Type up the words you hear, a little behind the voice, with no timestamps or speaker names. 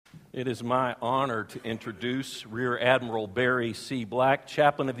It is my honor to introduce Rear Admiral Barry C Black,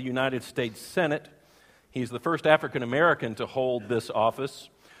 Chaplain of the United States Senate. He's the first African American to hold this office.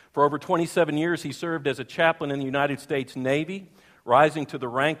 For over 27 years, he served as a chaplain in the United States Navy, rising to the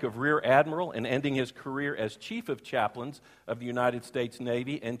rank of Rear Admiral and ending his career as Chief of Chaplains of the United States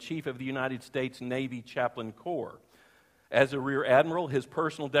Navy and Chief of the United States Navy Chaplain Corps. As a Rear Admiral, his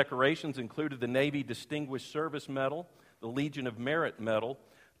personal decorations included the Navy Distinguished Service Medal, the Legion of Merit Medal,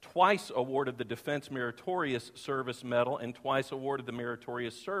 twice awarded the Defense Meritorious Service Medal, and twice awarded the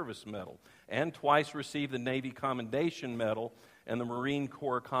Meritorious Service Medal, and twice received the Navy Commendation Medal and the Marine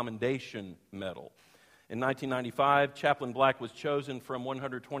Corps Commendation Medal. In 1995, Chaplain Black was chosen from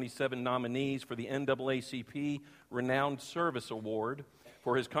 127 nominees for the NAACP Renowned Service Award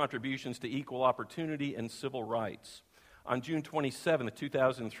for his contributions to equal opportunity and civil rights. On June 27,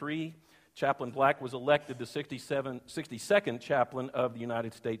 2003, Chaplain Black was elected the 62nd Chaplain of the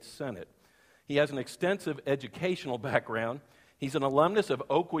United States Senate. He has an extensive educational background. He's an alumnus of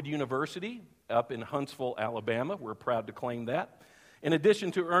Oakwood University up in Huntsville, Alabama. We're proud to claim that. In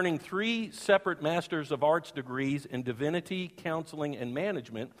addition to earning 3 separate Masters of Arts degrees in Divinity, Counseling, and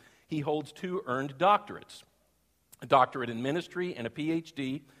Management, he holds 2 earned doctorates, a doctorate in ministry and a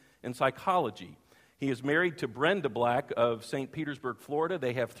PhD in psychology. He is married to Brenda Black of St. Petersburg, Florida.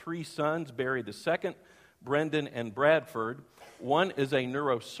 They have 3 sons, Barry II, Brendan, and Bradford. One is a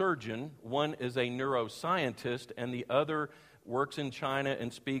neurosurgeon, one is a neuroscientist, and the other works in China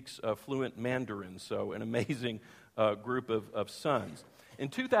and speaks fluent Mandarin, so an amazing group of sons. In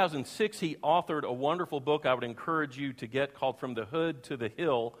 2006, he authored a wonderful book I would encourage you to get called From the Hood to the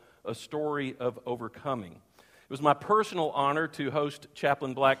Hill, A Story of Overcoming. It was my personal honor to host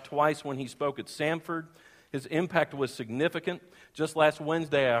Chaplain Black twice when he spoke at Samford. His impact was significant. Just last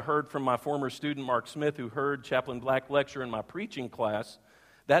Wednesday, I heard from my former student, Mark Smith, who heard Chaplain Black lecture in my preaching class.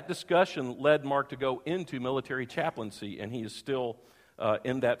 That discussion led Mark to go into military chaplaincy, and he is still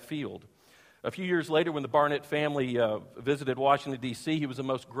in that field. A few years later, when the Barnett family visited Washington, D.C., he was the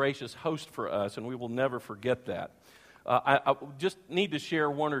most gracious host for us, and we will never forget that. I just need to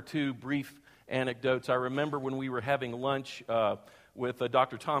share 1 or 2 brief anecdotes. I remember when we were having lunch with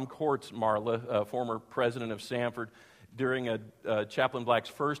Dr. Tom Courts, Marla, former president of Samford, during Chaplain Black's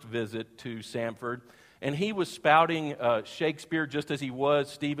first visit to Samford, and he was spouting Shakespeare just as he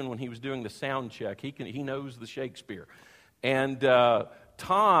was, Stephen, when he was doing the sound check. He knows the Shakespeare. And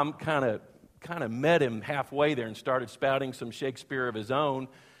Tom kind of met him halfway there and started spouting some Shakespeare of his own.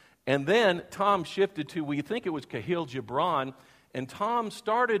 And then Tom shifted to, we think it was Kahil Gibran, and Tom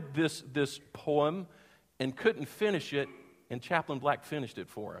started this poem and couldn't finish it, and Chaplain Black finished it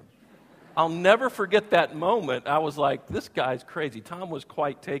for him. I'll never forget that moment. I was like, this guy's crazy. Tom was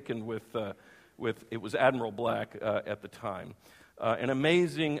quite taken with it was Admiral Black at the time. An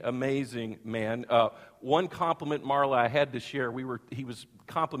amazing, amazing man. One compliment, Marla, I had to share. He was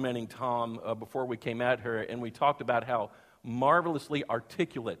complimenting Tom before we came at her, and we talked about how marvelously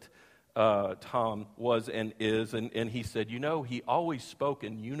articulate Tom was and is, and he said, he always spoke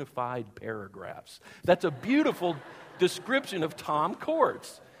in unified paragraphs. That's a beautiful description of Tom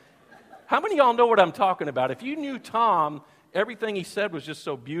Courts. How many of y'all know what I'm talking about? If you knew Tom, everything he said was just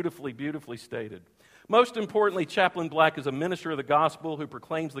so beautifully, beautifully stated. Most importantly, Chaplain Black is a minister of the gospel who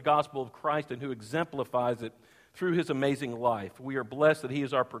proclaims the gospel of Christ and who exemplifies it through his amazing life. We are blessed that he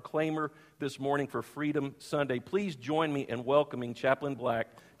is our proclaimer this morning for Freedom Sunday. Please join me in welcoming Chaplain Black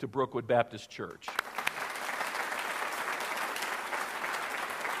to Brookwood Baptist Church.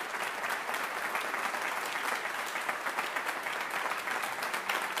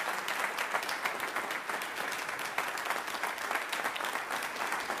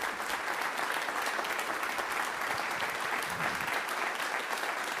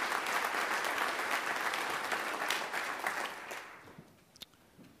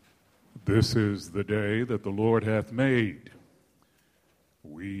 This is the day that the Lord hath made.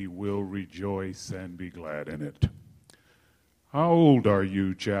 We will rejoice and be glad in it. How old are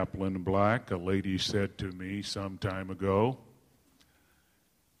you, Chaplain Black? A lady said to me some time ago.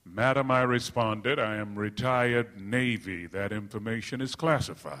 Madam, I responded, I am retired Navy. That information is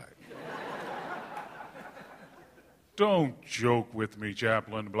classified. Don't joke with me,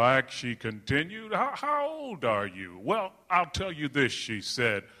 Chaplain Black, she continued. How old are you? Well, I'll tell you this, she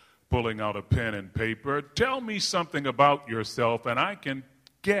said, pulling out a pen and paper. Tell me something about yourself, and I can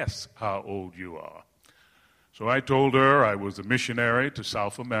guess how old you are. So I told her I was a missionary to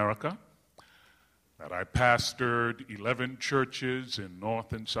South America, that I pastored 11 churches in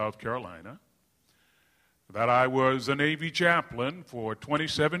North and South Carolina, that I was a Navy chaplain for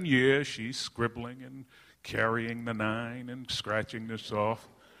 27 years. She's scribbling and carrying the 9 and scratching this off.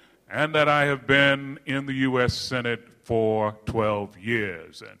 and that I have been in the U.S. Senate for 12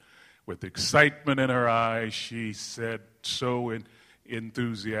 years. And with excitement in her eyes, she said so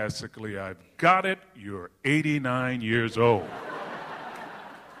enthusiastically, "I've got it, you're 89 years old."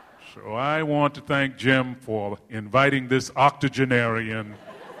 So I want to thank Jim for inviting this octogenarian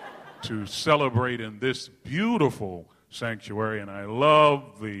to celebrate in this beautiful sanctuary, and I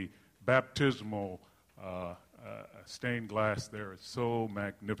love the baptismal stained glass there. It's so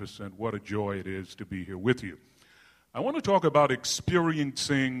magnificent. What a joy it is to be here with you. I want to talk about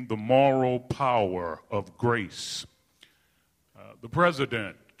experiencing the moral power of grace. The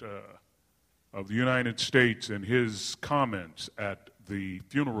President of the United States, in his comments at the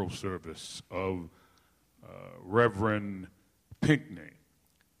funeral service of Reverend Pinckney,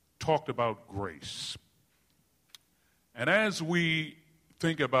 talked about grace. And as we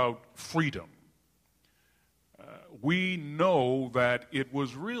think about freedom, we know that it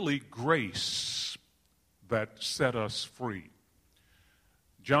was really grace that set us free.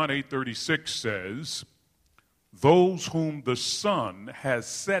 John 8:36 says, "Those whom the Son has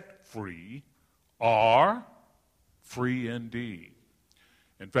set free are free indeed."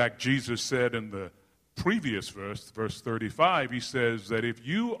 In fact, Jesus said in the previous verse, verse 35, he says that if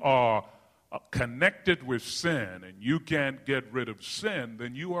you are connected with sin and you can't get rid of sin,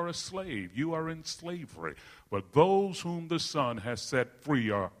 then you are a slave. You are in slavery. But those whom the Son has set free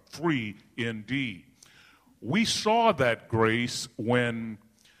are free indeed. We saw that grace when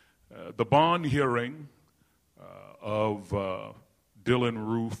the bond hearing of Dylan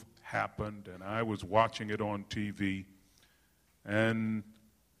Roof happened, and I was watching it on TV, and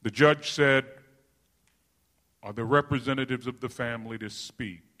the judge said, "Are the representatives of the family to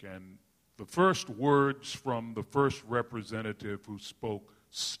speak?" And the first words from the first representative who spoke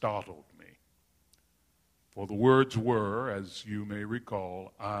startled me. For the words were, as you may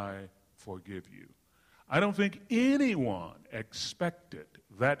recall, "I forgive you." I don't think anyone expected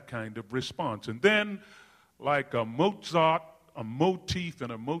that kind of response. And then, like a Mozart, a motif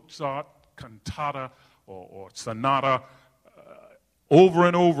in a Mozart cantata or sonata, over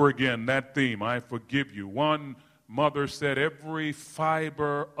and over again, that theme, "I forgive you." One mother said, "Every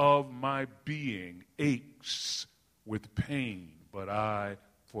fiber of my being aches with pain, but I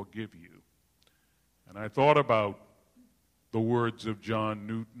forgive you." And I thought about the words of John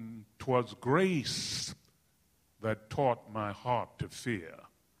Newton, "'Twas grace that taught my heart to fear,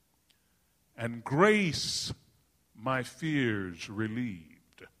 and grace my fears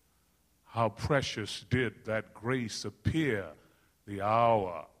relieved. How precious did that grace appear the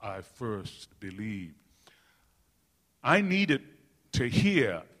hour I first believed." I needed to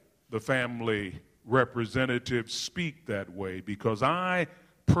hear the family representatives speak that way because I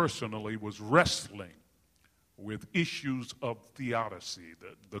personally was wrestling with issues of theodicy,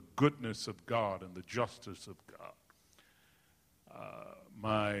 the goodness of God and the justice of God.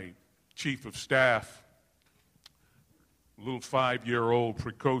 My chief of staff, a little 5-year-old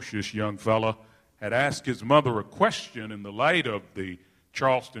precocious young fella, had asked his mother a question in the light of the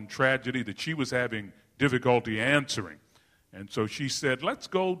Charleston tragedy that she was having difficulty answering. And so she said, "Let's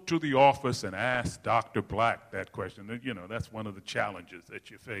go to the office and ask Dr. Black that question." And, you know, that's one of the challenges that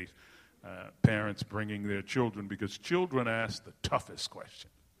you face, parents bringing their children, because children ask the toughest question.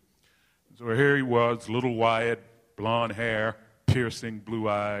 And so here he was, little Wyatt, blonde hair, piercing blue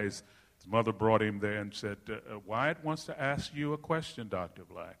eyes. His mother brought him there and said, "Wyatt wants to ask you a question, Dr.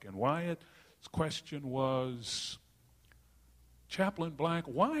 Black." And Wyatt's question was, "Chaplain Black,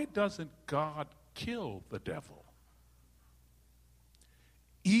 why doesn't God kill the devil?"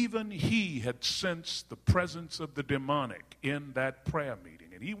 Even he had sensed the presence of the demonic in that prayer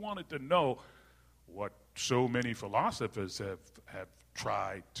meeting, and he wanted to know what so many philosophers have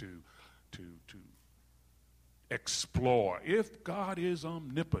tried to explore. If God is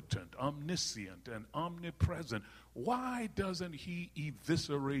omnipotent, omniscient, and omnipresent, why doesn't he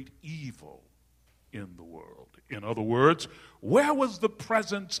eviscerate evil in the world? In other words, where was the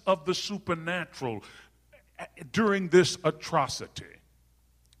presence of the supernatural during this atrocity?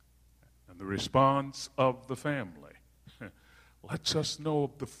 And the response of the family lets us know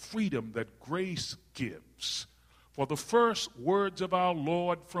of the freedom that grace gives. For the first words of our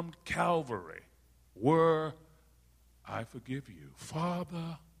Lord from Calvary were, "I forgive you.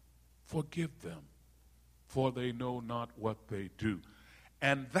 Father, forgive them, for they know not what they do."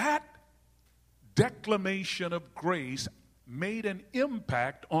 And that declamation of grace made an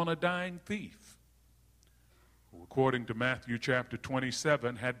impact on a dying thief, who, according to Matthew chapter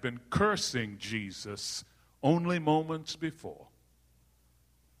 27, had been cursing Jesus only moments before.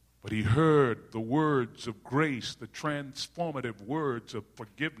 But he heard the words of grace, the transformative words of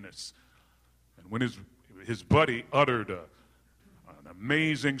forgiveness. And when his buddy uttered an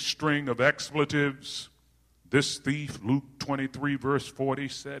amazing string of expletives, this thief, Luke 23, verse 40,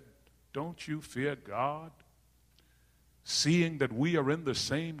 said, "Don't you fear God, seeing that we are in the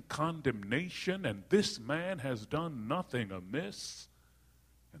same condemnation, and this man has done nothing amiss?"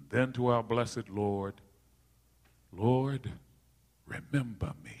 And then to our blessed Lord, "Lord,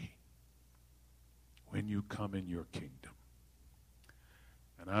 remember me when you come in your kingdom."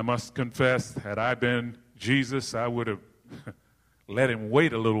 And I must confess, had I been Jesus, I would have let him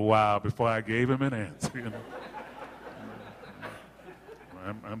wait a little while before I gave him an answer. You know?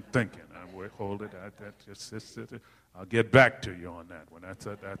 I'm thinking. Hold it. I'll get back to you on that one.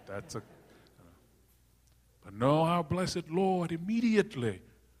 But no, our blessed Lord, immediately,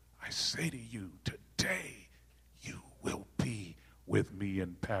 I say to you, today you will be with me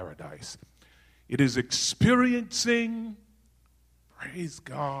in paradise. It is experiencing, praise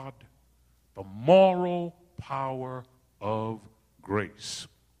God, the moral power of grace.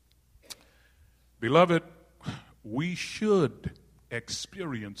 Beloved, we should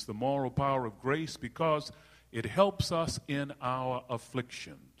experience the moral power of grace because it helps us in our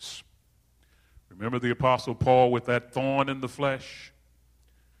afflictions. Remember the Apostle Paul with that thorn in the flesh?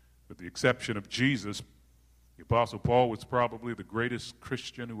 With the exception of Jesus, the Apostle Paul was probably the greatest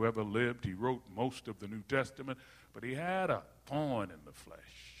Christian who ever lived. He wrote most of the New Testament, but he had a thorn in the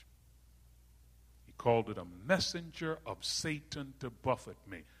flesh. He called it a messenger of Satan to buffet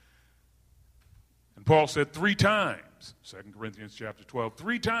me. And Paul said 3 times, 2 Corinthians chapter 12,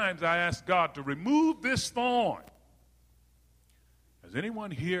 3 times I asked God to remove this thorn. Has anyone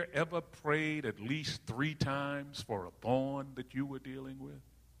here ever prayed at least 3 times for a thorn that you were dealing with?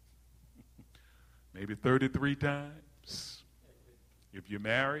 Maybe 33 times. If you're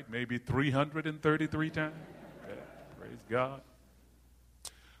married, maybe 333 times. Yeah, praise God.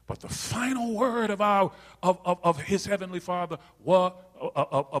 But the final word of his heavenly Father was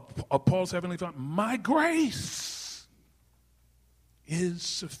of Paul's heavenly Father, my grace is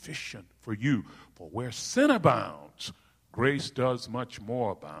sufficient for you. For where sin abounds, grace does much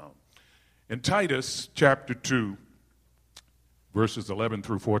more abound. In Titus chapter 2, verses 11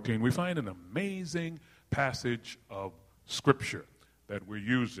 through 14, we find an amazing passage of Scripture that we're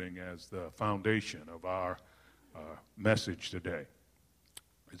using as the foundation of our message today.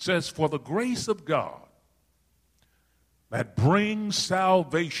 It says, "For the grace of God that brings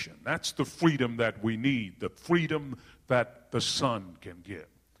salvation," that's the freedom that we need, the freedom that the Son can give,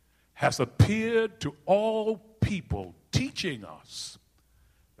 "has appeared to all people, teaching us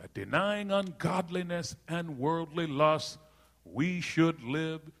that denying ungodliness and worldly lust, we should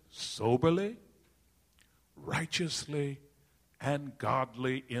live soberly, righteously, and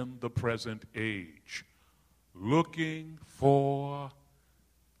godly in the present age, looking for,"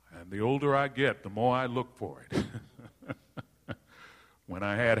 and the older I get, the more I look for it. When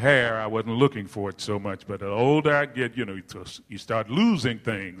I had hair, I wasn't looking for it so much, but the older I get, you start losing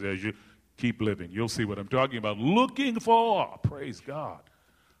things as you keep living. You'll see what I'm talking about. Looking for, praise God,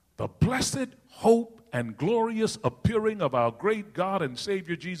 the blessed hope and glorious appearing of our great God and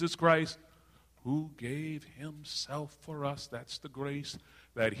Savior Jesus Christ, who gave himself for us, that's the grace,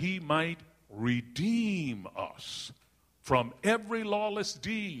 that he might redeem us from every lawless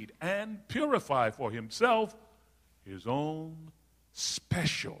deed and purify for himself his own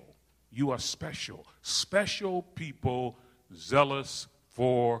special, you are special people zealous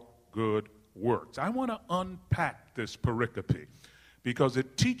for good works. I want to unpack this pericope because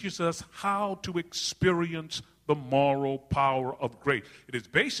it teaches us how to experience the moral power of grace. It is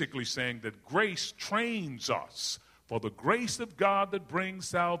basically saying that grace trains us. For the grace of God that brings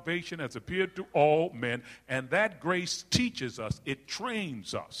salvation has appeared to all men, and that grace teaches us, it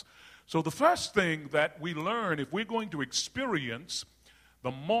trains us. So the first thing that we learn, if we're going to experience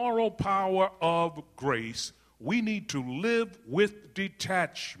the moral power of grace, we need to live with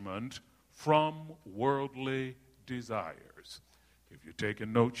detachment from worldly desires. If you're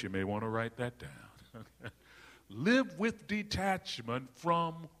taking notes, you may want to write that down. Live with detachment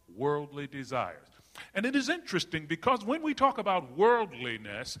from worldly desires. And it is interesting because when we talk about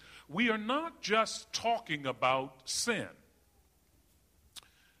worldliness, we are not just talking about sin.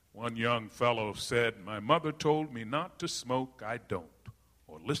 One young fellow said, "My mother told me not to smoke, I don't,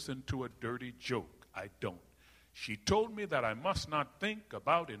 or listen to a dirty joke, I don't. She told me that I must not think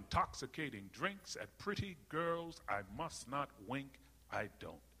about intoxicating drinks at pretty girls, I must not wink, I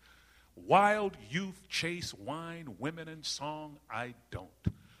don't. Wild youth chase wine, women, and song, I don't.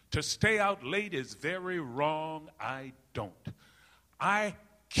 To stay out late is very wrong, I don't. I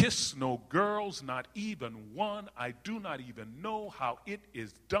kiss no girls, not even one. I do not even know how it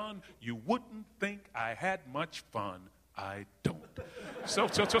is done. You wouldn't think I had much fun. I don't. So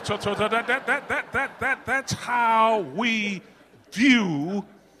that's how we view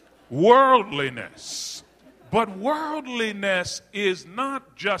worldliness. But worldliness is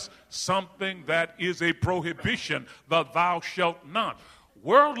not just something that is a prohibition, the thou shalt not.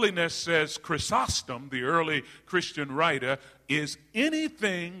 Worldliness, says Chrysostom, the early Christian writer, is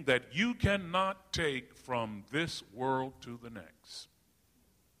anything that you cannot take from this world to the next.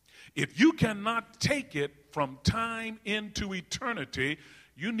 If you cannot take it from time into eternity,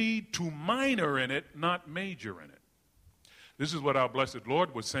 you need to minor in it, not major in it. This is what our blessed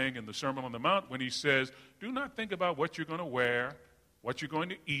Lord was saying in the Sermon on the Mount when he says, do not think about what you're going to wear, what you're going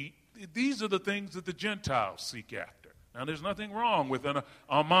to eat. These are the things that the Gentiles seek after. Now, there's nothing wrong with an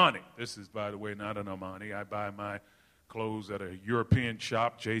Armani. This is, by the way, not an Armani. I buy my clothes at a European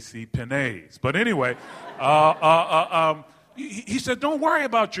shop, J.C. Penney's. But anyway, he said, don't worry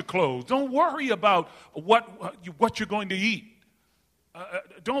about your clothes. Don't worry about what you're going to eat.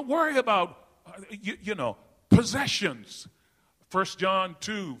 Don't worry about, possessions. 1 John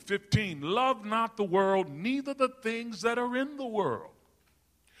 2:15, love not the world, neither the things that are in the world.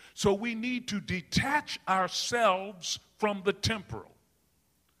 So we need to detach ourselves from the temporal.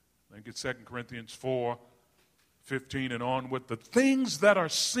 I think it's 2 Corinthians 4:15 and onward. The things that are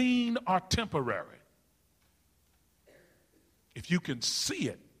seen are temporary. If you can see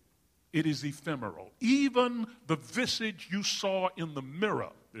it, it is ephemeral. Even the visage you saw in the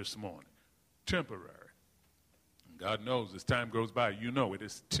mirror this morning, temporary. God knows as time goes by, you know it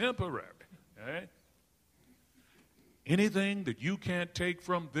is temporary. Right? Anything that you can't take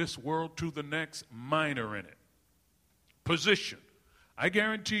from this world to the next, minor in it. Position. I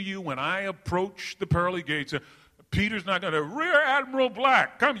guarantee you when I approach the pearly gates, Peter's not going to, Rear Admiral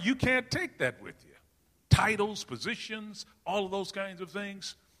Black, come, you can't take that with you. Titles, positions, all of those kinds of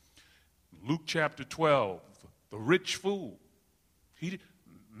things. Luke chapter 12, the rich fool.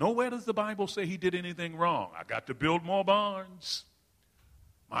 Nowhere does the Bible say he did anything wrong. I got to build more barns.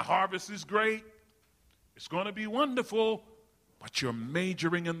 My harvest is great. It's going to be wonderful, but you're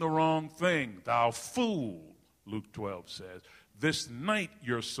majoring in the wrong thing. Thou fool, Luke 12 says. This night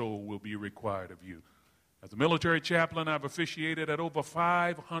your soul will be required of you. As a military chaplain, I've officiated at over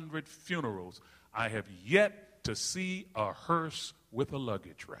 500 funerals. I have yet to see a hearse with a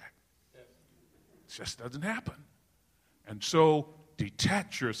luggage rack. It just doesn't happen. And so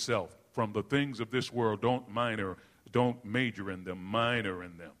detach yourself from the things of this world. Don't major in them, minor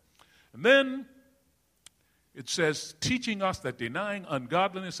in them. And then it says, teaching us that denying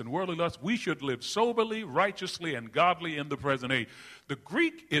ungodliness and worldly lust, we should live soberly, righteously, and godly in the present age. The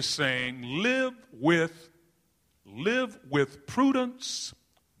Greek is saying live with prudence,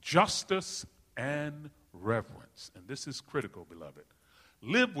 justice, and reverence. And this is critical, beloved.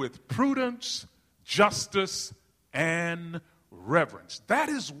 Live with prudence, justice, and reverence. That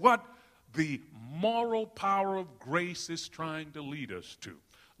is what the moral power of grace is trying to lead us to.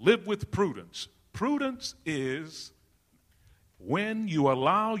 Live with prudence. Prudence is when you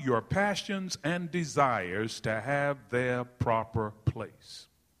allow your passions and desires to have their proper place.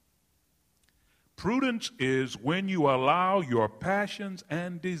 Prudence is when you allow your passions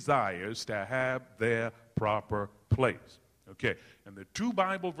and desires to have their proper place. Okay, and there are two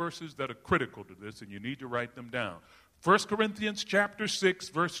Bible verses that are critical to this, and you need to write them down. 1 Corinthians chapter 6,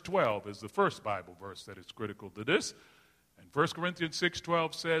 verse 12 is the first Bible verse that is critical to this. And 1 Corinthians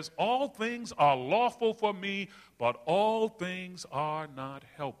 6:12 says, all things are lawful for me, but all things are not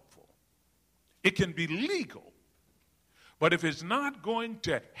helpful. It can be legal, but if it's not going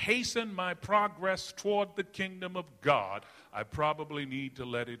to hasten my progress toward the kingdom of God, I probably need to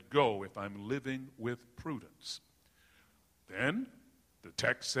let it go if I'm living with prudence. Then the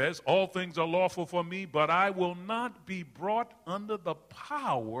text says, all things are lawful for me, but I will not be brought under the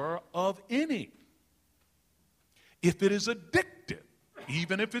power of any. If it is addictive,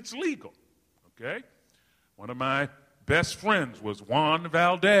 even if it's legal. Okay? One of my best friends was Juan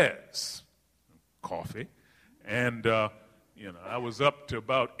Valdez. Coffee. And, I was up to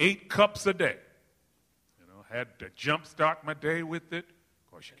about 8 cups a day. Had to jumpstart my day with it.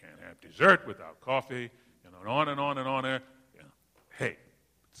 Of course, you can't have dessert without coffee. And on and on and on. Hey,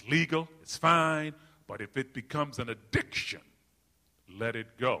 it's legal, it's fine, but if it becomes an addiction, let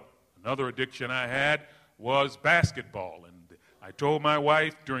it go. Another addiction I had was basketball, and I told my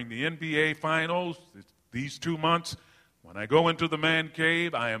wife during the NBA finals, these 2 months, when I go into the man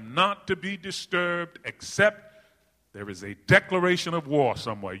cave, I am not to be disturbed except There is a declaration of war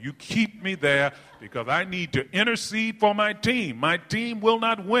somewhere. You keep me there because I need to intercede for my team. My team will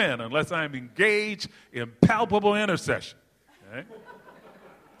not win unless I'm engaged in palpable intercession. Okay?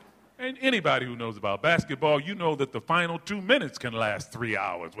 And anybody who knows about basketball, you know that the final 2 minutes can last 3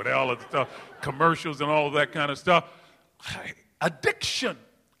 hours with all of the stuff, commercials and all of that kind of stuff. Addiction.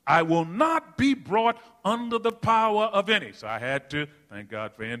 I will not be brought under the power of any. So I had to, thank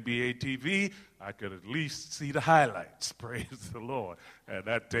God for NBA TV, I could at least see the highlights. Praise the Lord. And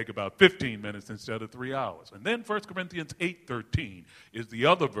that'd take about 15 minutes instead of 3 hours. And then 1 Corinthians 8:13 is the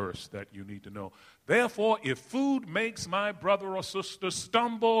other verse that you need to know. Therefore, if food makes my brother or sister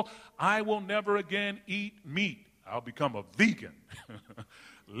stumble, I will never again eat meat. I'll become a vegan,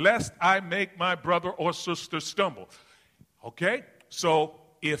 lest I make my brother or sister stumble. Okay? So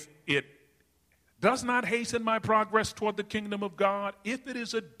if it does not hasten my progress toward the kingdom of God, if it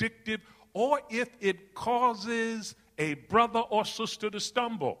is addictive, or if it causes a brother or sister to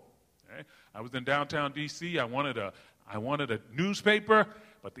stumble. Okay? I was in downtown D.C. I wanted a newspaper,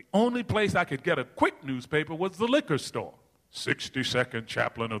 but the only place I could get a quick newspaper was the liquor store. 62nd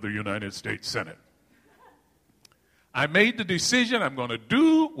Chaplain of the United States Senate. I made the decision I'm going to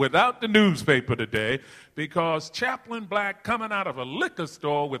do without the newspaper today because Chaplain Black coming out of a liquor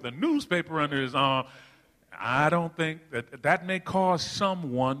store with a newspaper under his arm, I don't think that may cause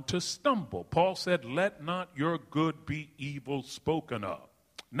someone to stumble. Paul said, let not your good be evil spoken of.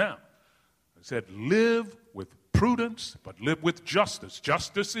 Now, I said, live with prudence, but live with justice.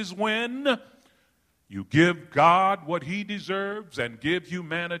 Justice is when you give God what he deserves and give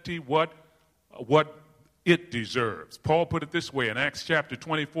humanity what it deserves. Paul put it this way in Acts chapter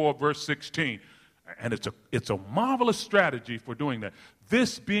 24, verse 16. And it's a marvelous strategy for doing that.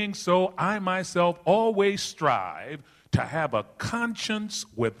 This being so, I myself always strive to have a conscience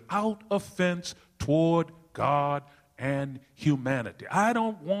without offense toward God and humanity. I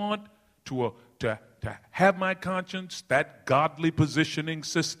don't want to have my conscience, that godly positioning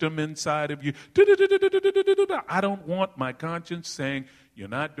system inside of you. I don't want my conscience saying you're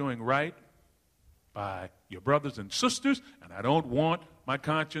not doing right by your brothers and sisters, and I don't want my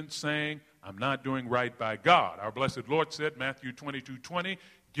conscience saying I'm not doing right by God. Our blessed Lord said, Matthew 22:20,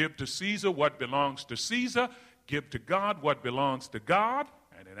 give to Caesar what belongs to Caesar, give to God what belongs to God.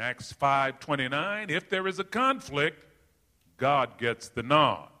 And in Acts 5:29, if there is a conflict, God gets the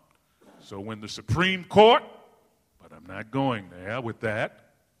nod. So when the Supreme Court, but I'm not going there with that,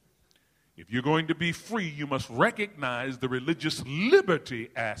 if you're going to be free, you must recognize the religious liberty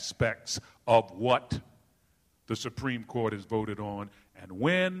aspects of what the Supreme Court has voted on. And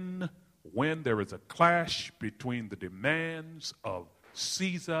when there is a clash between the demands of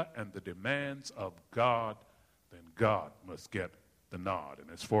Caesar and the demands of God, then God must get the nod. And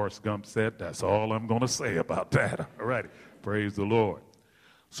as Forrest Gump said, that's all I'm going to say about that. All righty. Praise the Lord.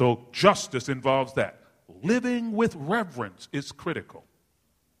 So justice involves that. Living with reverence is critical.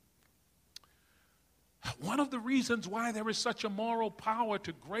 One of the reasons why there is such a moral power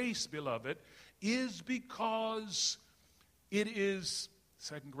to grace, beloved, is because it is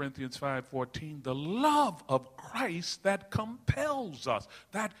 2 Corinthians 5:14, the love of Christ that compels us,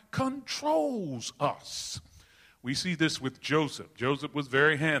 that controls us. We see this with Joseph. Joseph was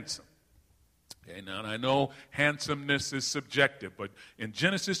very handsome. Okay, now I know handsomeness is subjective, but in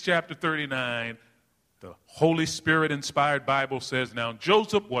Genesis chapter 39, the Holy Spirit-inspired Bible says, now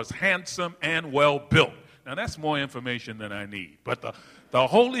Joseph was handsome and well-built. Now that's more information than I need, but the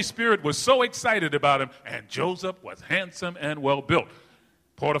Holy Spirit was so excited about him, and Joseph was handsome and well-built.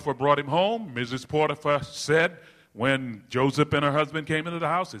 Potiphar brought him home. Mrs. Potiphar said, when Joseph and her husband came into the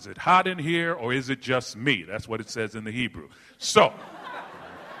house, is it hot in here or is it just me? That's what it says in the Hebrew. So,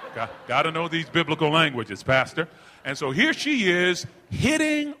 got to know these biblical languages, Pastor. And so here she is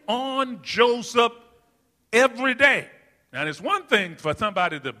hitting on Joseph every day. Now, it's one thing for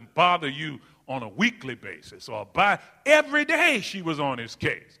somebody to bother you on a weekly basis or by every day she was on his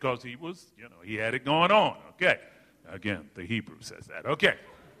case because he had it going on. Okay. Again, the Hebrew says that. Okay.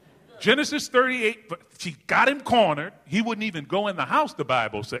 Genesis 38, she got him cornered. He wouldn't even go in the house, the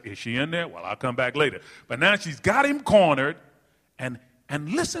Bible said. Is she in there? Well, I'll come back later. But now she's got him cornered, and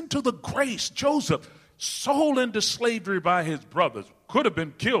listen to the grace. Joseph, sold into slavery by his brothers, could have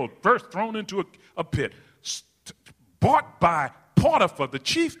been killed, first thrown into a pit, bought by Potiphar, the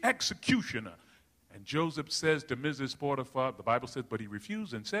chief executioner. And Joseph says to Mrs. Potiphar, the Bible says, but he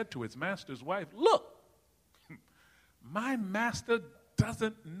refused and said to his master's wife, look, my master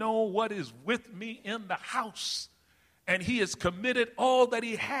doesn't know what is with me in the house. And he has committed all that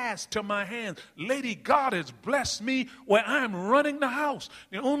he has to my hands. Lady, God has blessed me where I'm running the house.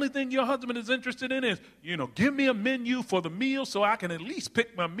 The only thing your husband is interested in is, give me a menu for the meal so I can at least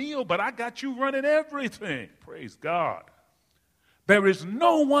pick my meal, but I got you running everything. Praise God. There is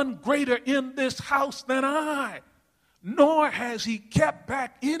no one greater in this house than I, nor has he kept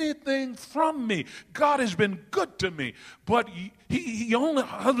back anything from me. God has been good to me, but he only,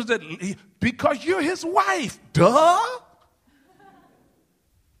 husband said, because you're his wife, duh.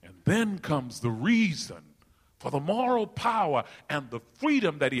 And then comes the reason for the moral power and the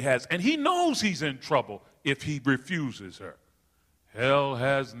freedom that he has, and he knows he's in trouble if he refuses her. Hell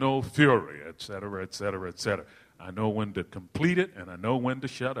has no fury, etc., etc., etc. I know when to complete it, and I know when to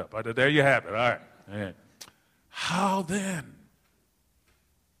shut up. There you have it. All right. Man. How then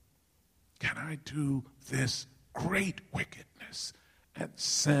can I do this great wickedness and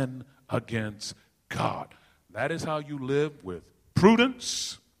sin against God? That is how you live with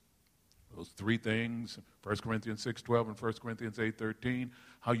prudence. Those three things, 1 Corinthians 6:12 and 1 Corinthians 8:13.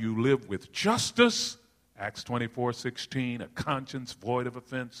 How you live with justice, Acts 24:16, a conscience void of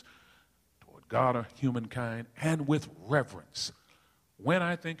offense toward God or humankind, and with reverence. When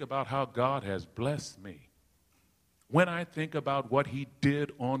I think about how God has blessed me, when I think about what he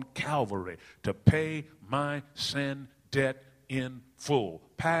did on Calvary to pay my sin debt in full,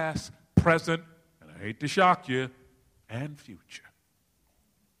 past, present, and I hate to shock you, and future,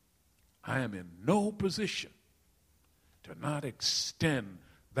 I am in no position to not extend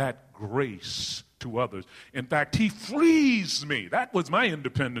that grace to others. In fact, he frees me. That was my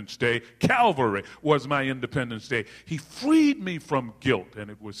Independence Day. Calvary was my Independence Day. He freed me from guilt,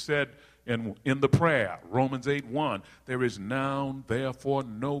 and it was said in the prayer, Romans 8:1, there is now, therefore,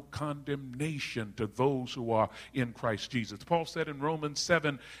 no condemnation to those who are in Christ Jesus. Paul said in Romans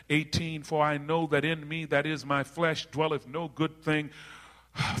 7:18, for I know that in me, that is my flesh, dwelleth no good thing.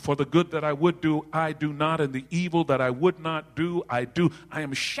 For the good that I would do, I do not, and the evil that I would not do, I do. I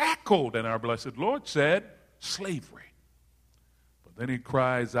am shackled, and our blessed Lord said, slavery. But then he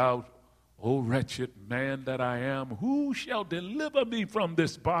cries out, O wretched man that I am, who shall deliver me from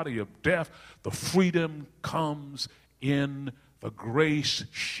this body of death? The freedom comes in the grace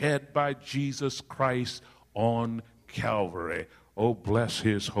shed by Jesus Christ on Calvary. Oh, bless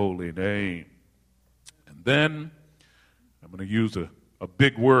his holy name. And then I'm going to use a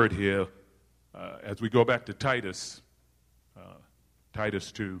big word here as we go back to Titus.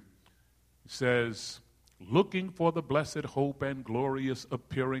 Titus 2. It says, looking for the blessed hope and glorious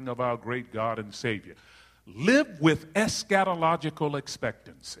appearing of our great God and Savior. Live with eschatological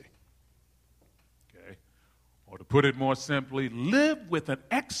expectancy. Okay? Or to put it more simply, live with an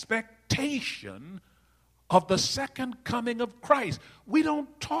expectation of the second coming of Christ. We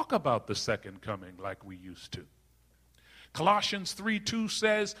don't talk about the second coming like we used to. Colossians 3:2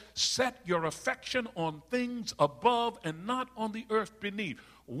 says, set your affection on things above and not on the earth beneath.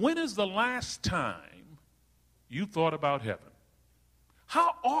 When is the last time you thought about heaven?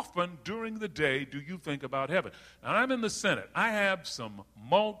 How often during the day do you think about heaven? Now, I'm in the Senate. I have some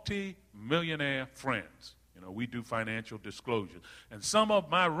multi-millionaire friends. We do financial disclosure. And some of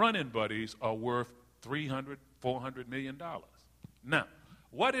my running buddies are worth $300, $400 million. Now,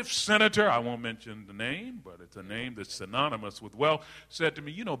 what if Senator, I won't mention the name, but it's a name that's synonymous with wealth, said to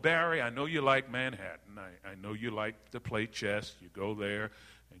me, Barry, I know you like Manhattan. I know you like to play chess. You go there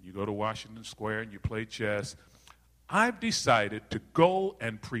and you go to Washington Square and you play chess. I've decided to go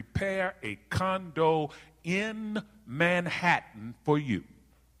and prepare a condo in Manhattan for you.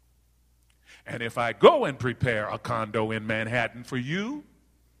 And if I go and prepare a condo in Manhattan for you,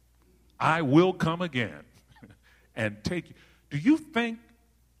 I will come again and take you. Do you think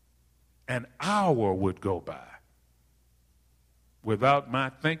an hour would go by without my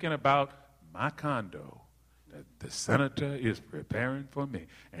thinking about my condo that the senator is preparing for me,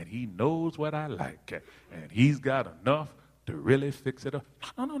 and he knows what I like, and he's got enough to really fix it up?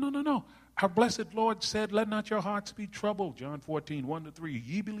 No. Our blessed Lord said, let not your hearts be troubled. John 14:1-3.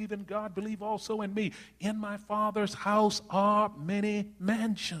 Ye believe in God, believe also in me. In my Father's house are many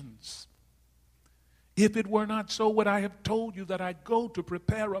mansions. If it were not so, would I have told you that I go to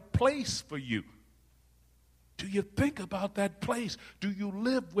prepare a place for you? Do you think about that place? Do you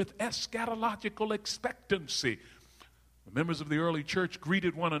live with eschatological expectancy? The members of the early church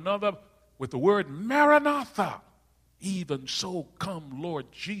greeted one another with the word Maranatha. Even so come,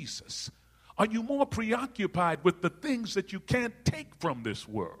 Lord Jesus. Are you more preoccupied with the things that you can't take from this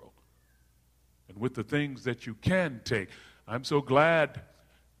world and with the things that you can take? I'm so glad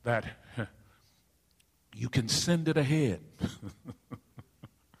that you can send it ahead.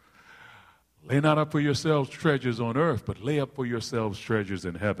 Lay not up for yourselves treasures on earth, but lay up for yourselves treasures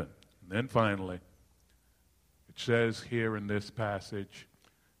in heaven. And then finally, it says here in this passage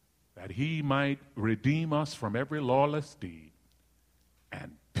that he might redeem us from every lawless deed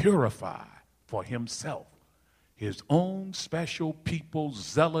and purify for himself his own special people,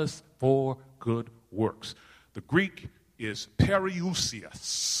 zealous for good works. The Greek is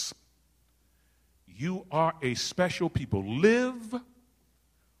periousios. You are a special people. Live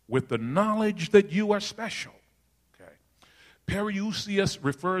with the knowledge that you are special. Okay. Periousios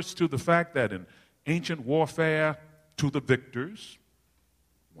refers to the fact that in ancient warfare, to the victors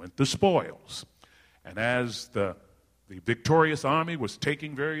went the spoils. And as the victorious army was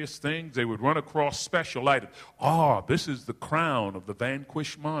taking various things, they would run across special items. This is the crown of the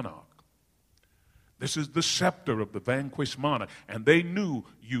vanquished monarch. This is the scepter of the vanquished monarch. And they knew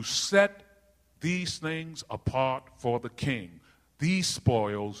you set these things apart for the king. These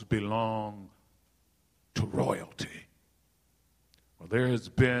spoils belong to royalty. Well, there has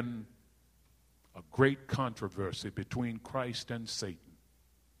been a great controversy between Christ and Satan.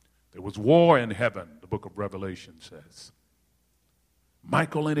 There was war in heaven, the book of Revelation says.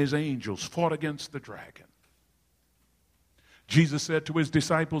 Michael and his angels fought against the dragon. Jesus said to his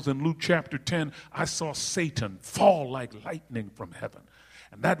disciples in Luke chapter 10, I saw Satan fall like lightning from heaven.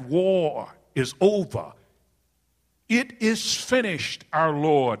 And that war is over. It is finished, our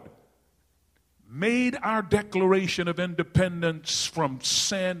Lord made our declaration of independence from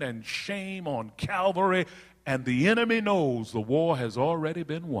sin and shame on Calvary, and the enemy knows the war has already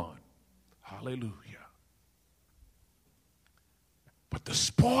been won. Hallelujah. But the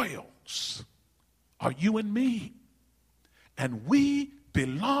spoils are you and me, and we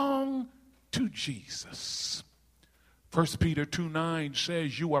belong to Jesus. 1 Peter 2:9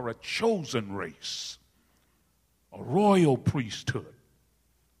 says you are a chosen race, a royal priesthood,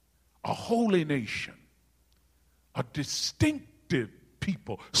 a holy nation, a distinctive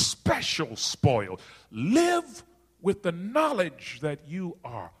people, special spoil. Live with the knowledge that you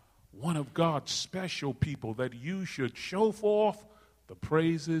are one of God's special people, that you should show forth the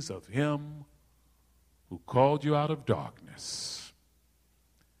praises of him who called you out of darkness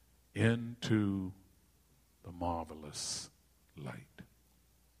into the marvelous light.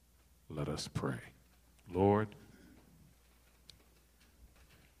 Let us pray. Lord,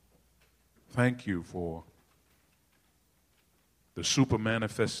 thank you for the super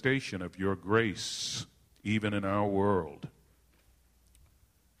manifestation of your grace, even in our world,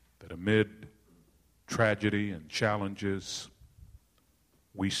 that amid tragedy and challenges,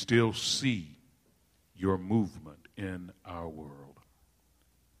 we still see your movement in our world.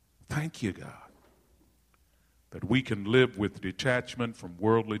 Thank you, God, that we can live with detachment from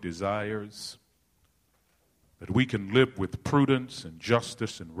worldly desires, that we can live with prudence and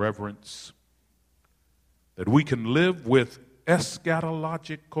justice and reverence, that we can live with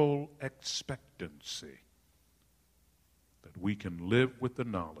eschatological expectancy, that we can live with the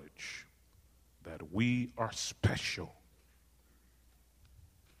knowledge that we are special.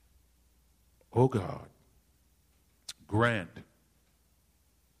 Oh God, grant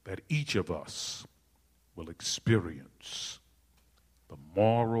that each of us will experience the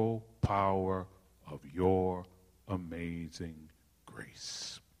moral power of your amazing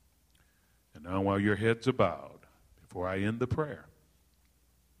grace. And now, while your heads are bowed, before I end the prayer,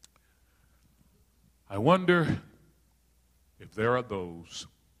 I wonder if there are those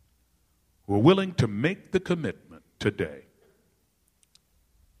who are willing to make the commitment today.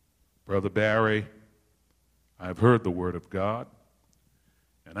 Brother Barry, I've heard the word of God,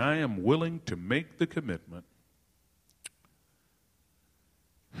 and I am willing to make the commitment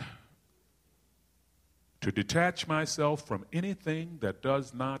to detach myself from anything that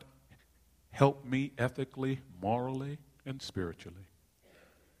does not help me ethically, morally, and spiritually.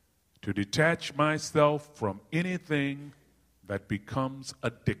 To detach myself from anything that becomes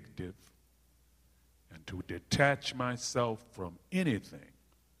addictive, and to detach myself from anything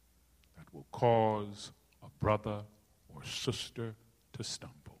that will cause a brother or sister to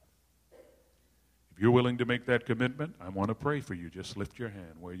stumble. If you're willing to make that commitment, I want to pray for you. Just lift your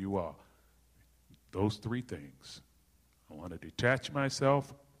hand where you are. Those three things. I want to detach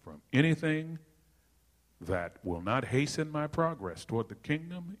myself from anything that will not hasten my progress toward the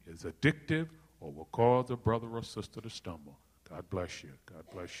kingdom, is addictive, or will cause a brother or sister to stumble. God bless you. God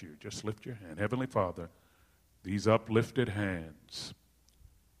bless you. Just lift your hand. Heavenly Father, these uplifted hands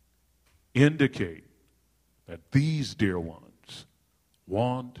indicate that these dear ones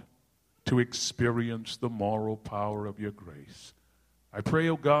want to experience the moral power of your grace. I pray,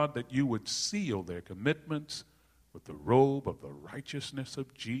 oh God, that you would seal their commitments with the robe of the righteousness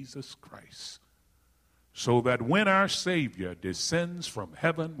of Jesus Christ, so that when our Savior descends from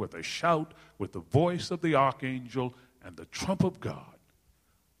heaven with a shout, with the voice of the archangel and the trump of God,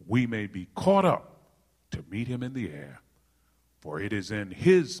 we may be caught up to meet him in the air. For it is in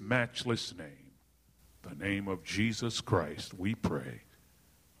his matchless name, the name of Jesus Christ, we pray.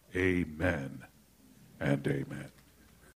 Amen and amen.